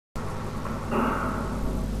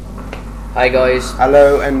Hi guys.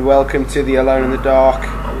 Hello and welcome to the Alone in the Dark.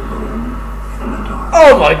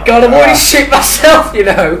 Oh my god, I've already shit myself, you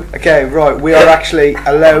know. Okay, right, we are actually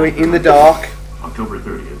alone in the dark. October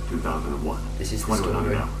 30th, 2001. This is the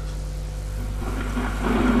story.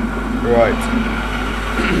 Right.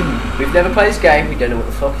 We've never played this game, we don't know what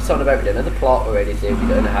the fuck it's on about, we don't know the plot or anything, we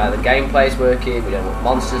don't know how the gameplay is working, we don't know what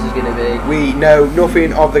monsters is going to be. We know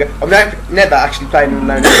nothing of the... I've never actually played an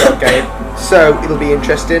Alone in the Dark game, so it'll be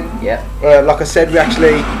interesting. Yeah. Like I said, we're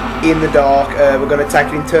actually in the dark. We're going to take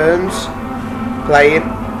it in turns, playing.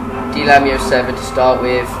 Delamio 7 to start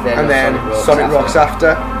with, then Sonic Rocks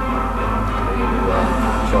after.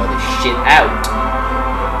 Try this shit out.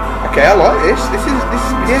 Okay, I like this. This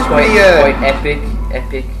is quite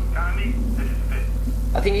epic.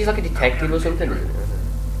 I think he's like a detective or something, isn't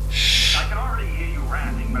it? Shh. I can already hear you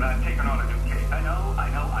ranting, but I've taken on a new case. I know,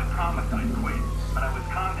 I promised I'd quit, but I was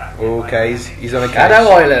contacted. Okay, he's on a case. Shadow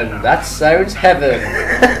Island, that sounds heaven.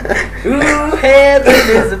 Ooh, heaven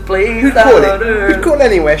is a place We'd call it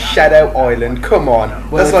anywhere Shadow Island, come on.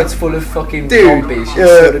 Well, that's like it's full of fucking dude, zombies.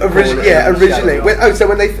 Originally. So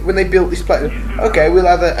when they built this place, okay, we'll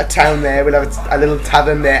have a town there, we'll have a little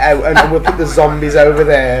tavern there, and we'll put the zombies over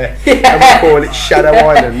there, and we'll call it Shadow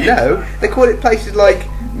Island. No, they call it places like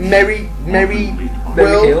Merry Hill. Merry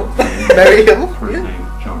Hill. First name,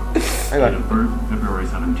 Charles. Hang on. Date of birth, February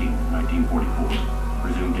 17th, 1944.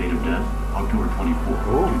 Presumed date of death, October 24th,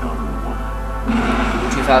 2001.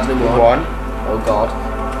 2001. Oh god.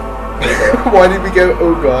 Why did we go?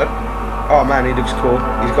 Oh god. Oh man, he looks cool.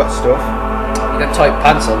 He's got stuff. You got tight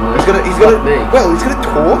pants on. He's got a he's got a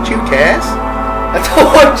torch. Who cares? A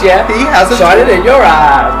torch, yeah. He has a shining torch. in your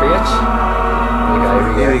eyes, bitch.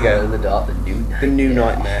 Here we go. In the dark, the new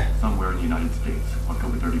nightmare. Somewhere in the United States,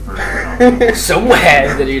 October 31st.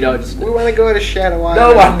 Somewhere in the United States. We want to go to Shadow Island.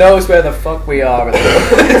 No one knows where the fuck we are at the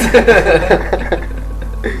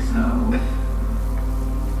moment.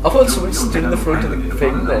 I thought someone stood in the front of the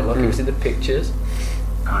thing then, like it was in the pictures.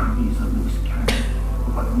 Carney's a loose cannon,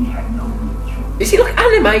 but we had no reach. Is it like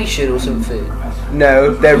animation or something?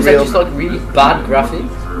 No, they're Or is real. that just like really bad graphics?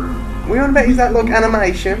 We on about is that like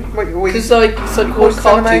animation? Because like it's like called What's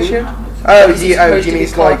cartoon. animation? Is it Do you supposed to mean be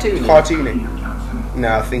it's like cartoony? cartoony?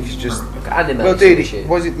 No, I think it's just. Like animation. Well, dude, shit.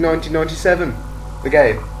 was it 1997? The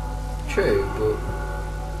game? True, but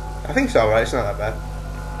I think so, right? It's not that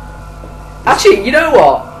bad. actually, you know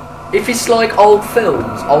what? If it's like old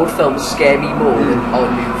films scare me more than old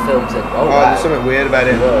new films. Then Oh, wow. there's something weird about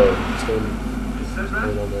it. Whoa, what's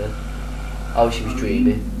going on there? Oh, she was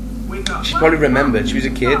dreaming. She probably remembered. She was a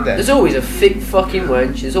kid then. There's always a thick fucking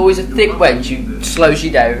wench. There's always a thick wench who slows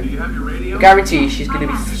you down. I guarantee she's going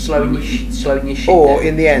to be slowing your shit Or down.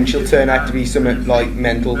 in the end, she'll turn out to be something like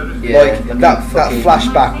mental. Yeah, like like that fucking-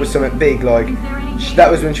 flashback was something big. Like that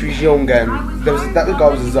was when she was young, and that guy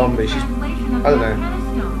was a zombie. She's, I don't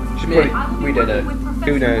know. She's probably, We don't know.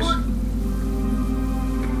 who knows?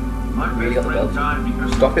 Really got the belt.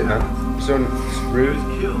 Stop it, man. Son, it's rude.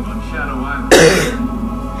 Killed on Shadow Island.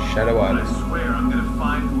 Shadow I Island. swear I'm gonna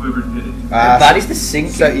find whoever did it. That is the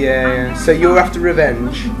sinking. So yeah. So you're after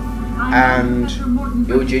revenge, and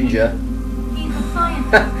You're Ginger. He's a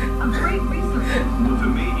scientist, a great researcher. To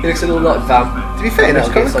me, He looks a little like Vamp. to be fair, that's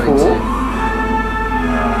kind of Something cool. too.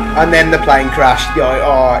 And then the plane crashed.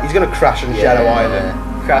 Oh, he's gonna crash on Shadow Island.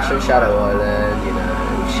 Crash on Shadow Island, you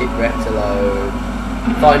know, shipwrecked alone.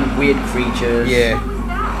 Find weird creatures. Yeah.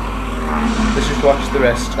 Let's just watch the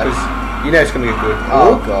rest, because you know it's gonna get good.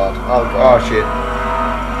 Oh god. Oh Oh god. shit.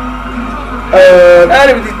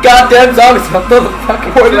 And with these goddamn zombies on the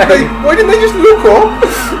fucking plane. Why didn't they just look up?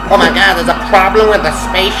 Oh my god, there's a problem with the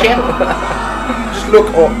spaceship. Just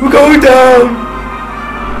look up. We're going down.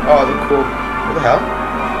 Oh, they're cool. What the hell?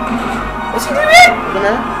 What's he doing? I don't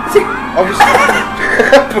know. Is he Obviously.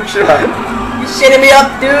 Push it out. you shitting me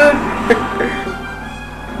up, dude?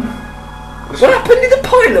 What happened to the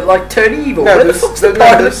pilot? Like turn evil? No, Where the there's- fuck's the no,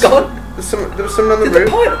 pilot there's- gone? There was someone on the Did the roof.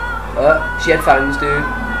 pilot? She had fangs, dude.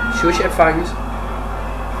 Sure she had fangs.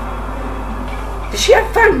 Did she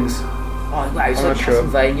have fangs? Oh wow, it's I'm like not sure.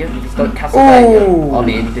 Castlevania. It's like Castlevania. Ooh. I'm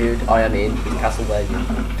in, dude. I am in. It's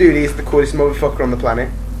Castlevania. Dude, he's the coolest motherfucker on the planet.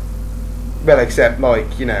 Well, except,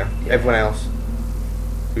 like, you know, everyone else.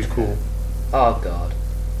 Who's cool. Oh god.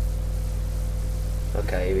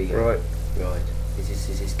 Okay, here we go. Right. Right. Is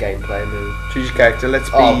this gameplay move? Choose your character. Let's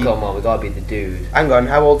be... Oh come on, we gotta be the dude. Hang on,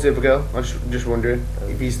 how old's the other girl? I'm just wondering.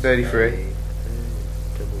 If he's 33.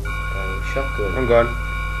 Double barrel shotgun. Hang on.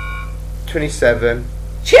 27.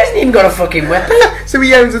 She hasn't even got a fucking weapon. So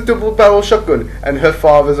he owns a double barrel shotgun and her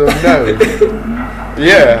father's unknown.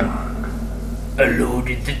 Yeah. Alone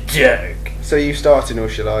in the dark. So you starting or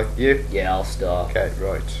shall I? You? Yeah, I'll start. Okay,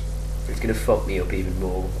 right. It's gonna fuck me up even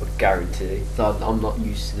more, I guarantee. I'm not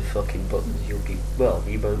used to the fucking buttons. You won't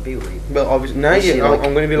be, will you? Well, obviously, no, You see, I'm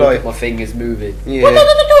going to be look like, at my fingers moving. yeah.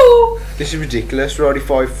 This is ridiculous. We're already Yeah,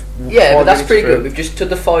 five but that's minutes pretty through. good. We've just took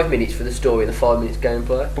the 5 minutes for the story and the 5 minutes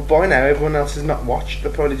gameplay. But by now, everyone else has not watched.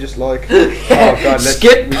 They're probably just like, oh god, let's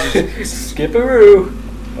skip, skip-a-roo.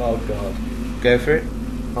 Oh god, go for it.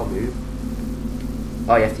 I'll move.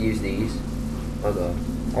 Oh, you have to use these. Oh god.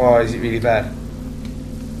 Oh, is it really bad?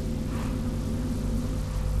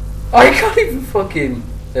 I can't even fucking.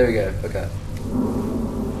 There we go. Okay.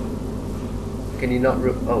 Can you not?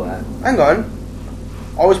 Oh wow. Hang on.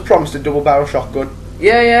 I was promised a double barrel shotgun.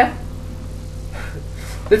 Yeah, yeah.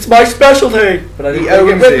 It's my specialty. But I didn't He bring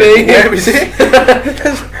it owns with it. me. Where is it?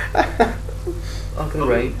 I'm gonna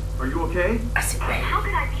raid. Are you okay? I said raid. How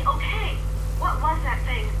could I be okay? What was that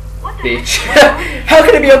thing? What the Bitch. heck? How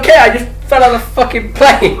can it be okay? I just fell out of the fucking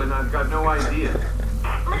plane. And I've got no idea.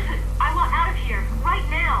 Listen, I want out of here right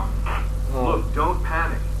now. Oh, Look, don't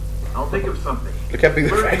panic. I'll think of something. Look how big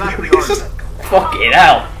the Where radio exactly is. are you? fucking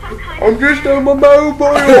hell. Some kind I'm just on my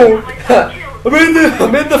mobile. I'm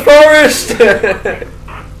in the forest.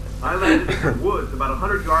 I landed in the woods about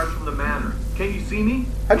 100 yards from the manor. Can you see me?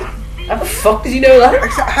 How the fuck does he know that?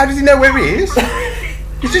 How does he know where he is?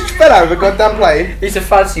 He just fell out of a goddamn plane. It's a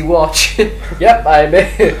fancy watch. Yep, I'm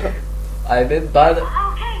in. I'm in by the.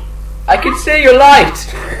 Okay. I can see your light.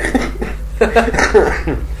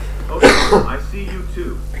 Okay, I see you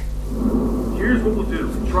too. Here's what we'll do.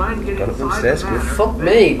 Try and get Got up them inside stairs, the good. manor. Fuck then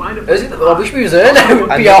me. find a I place to wish hide. we was there now. We'd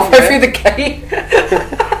be And halfway then- through the game.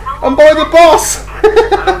 I'm by the boss. I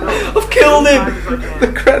don't know. I've killed As him. fast as I The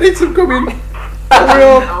can. credits have come in. And Hurry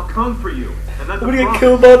up. I'll come for you. And that's I'm a gonna get promise.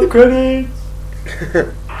 killed by the credits.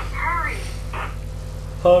 Hurry.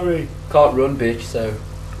 Hurry. Can't run, bitch. So.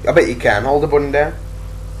 I bet you can. Hold the button down.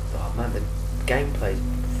 Oh man, the gameplay's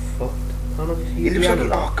fucked. Can't obviously It use looks the like,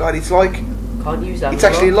 analog. oh god, it's like, Can't use analog. it's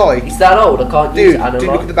actually like, It's that old. I can't use dude, analog.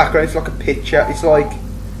 look at the background. It's like a picture. It's like,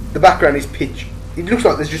 the background is pitch. It looks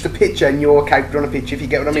like there's just a picture and your character on a picture. If you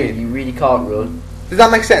get what I Dude, mean. you really can't run. Does that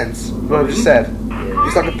make sense? What I've just said. Yeah.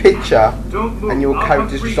 It's like a picture Don't move. and your I'll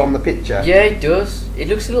character's come just for on the picture. Yeah, it does. It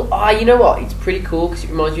looks a little. You know what? It's pretty cool because it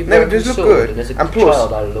reminds you of No, it Broken does look Sword. good. And as a And plus,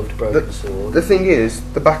 child, I loved Broken Sword. The thing is,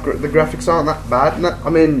 the graphics aren't that bad. No, I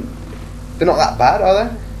mean, they're not that bad, are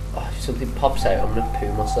they? Oh, if something pops out, I'm gonna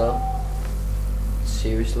poo myself.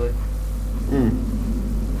 Seriously. Mm.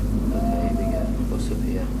 Okay, here we go. What's up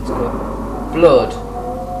here? Let's go. Blood.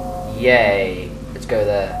 Yay. Let's go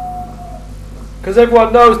there. Because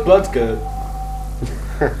everyone knows blood's good.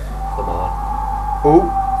 Come on. Oh,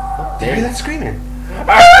 Fuck did you me. hear that screaming?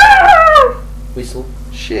 Whistle.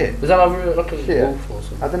 Shit. Was that over like a Shit. wolf or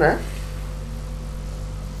something? I don't know.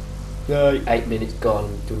 No. 8 minutes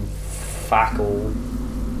gone. Doing fuck all.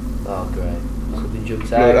 Oh, great. Something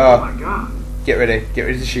jumps Look, out. Oh my god. Get ready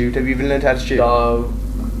to shoot. Have you even learned how to shoot? No.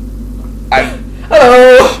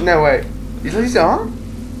 Hello. No way. Is that his arm?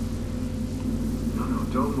 No,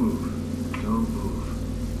 don't move. Don't move.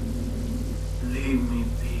 Leave me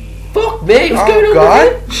be. Fuck me. What's Oh, going on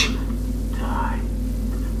God. with it? Die.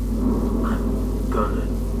 I'm gonna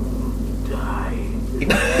die.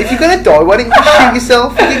 If you're gonna die, why didn't you just shoot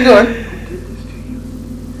yourself? Get going. Who did this to you?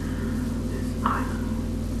 This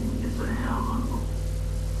island is a hellhole.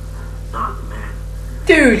 Not man.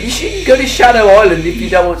 Dude, you shouldn't go to Shadow Island if you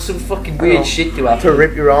don't want some fucking weird shit to happen. To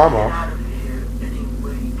rip your arm off. Out of here any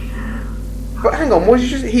way you can. But hang on,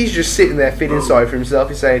 he's just sitting there feeling sorry for himself.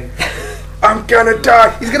 He's saying, I'm gonna die.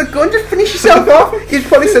 He's gonna go and just finish yourself off. He's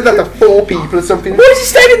probably said that to 4 people or something. Why is he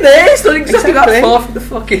standing there? It's not exactly Exactly. that far from the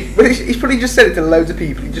fucking. But he's probably just said it to loads of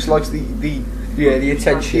people. He just likes the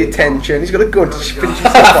attention. He's got a gun to just finish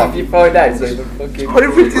himself off. If you find out, it's like a fucking. But he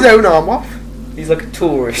ripped his own arm off. He's like a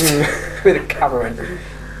tourist with a camera.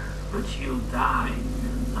 But you'll die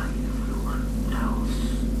like everyone else.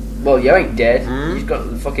 Well, you ain't dead. Mm. You've got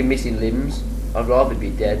the fucking missing limbs. I'd rather be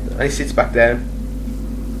dead. And he sits back down.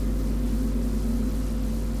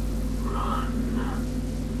 Run.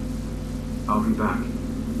 I'll be back.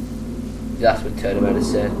 That's what Turnaround has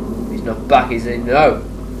said. He's not back, is he? No.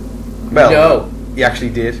 Well, No. he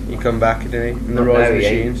actually did. He come back, didn't he? In the No, Rise of he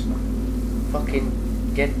ain't. Machines. Fucking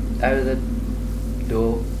get out of the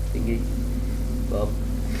door thingy. Bob.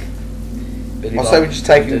 Billy I'll Bob. say we're just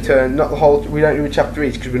taking a turn. Not the whole. We don't do a chapter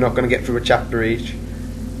each because we're not going to get through a chapter each.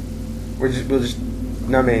 We'll just.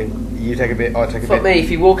 No, I mean, you take a bit. I take a Fuck bit. me, if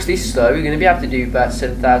he walks this slow, you're going to be able to do about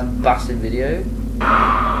 7,000 bastard video.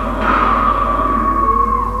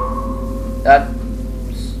 That's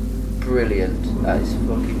brilliant. That is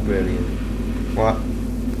fucking brilliant. What?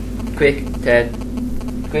 Quick, Ted.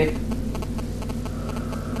 Quick.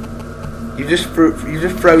 You just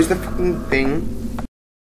froze the fucking thing.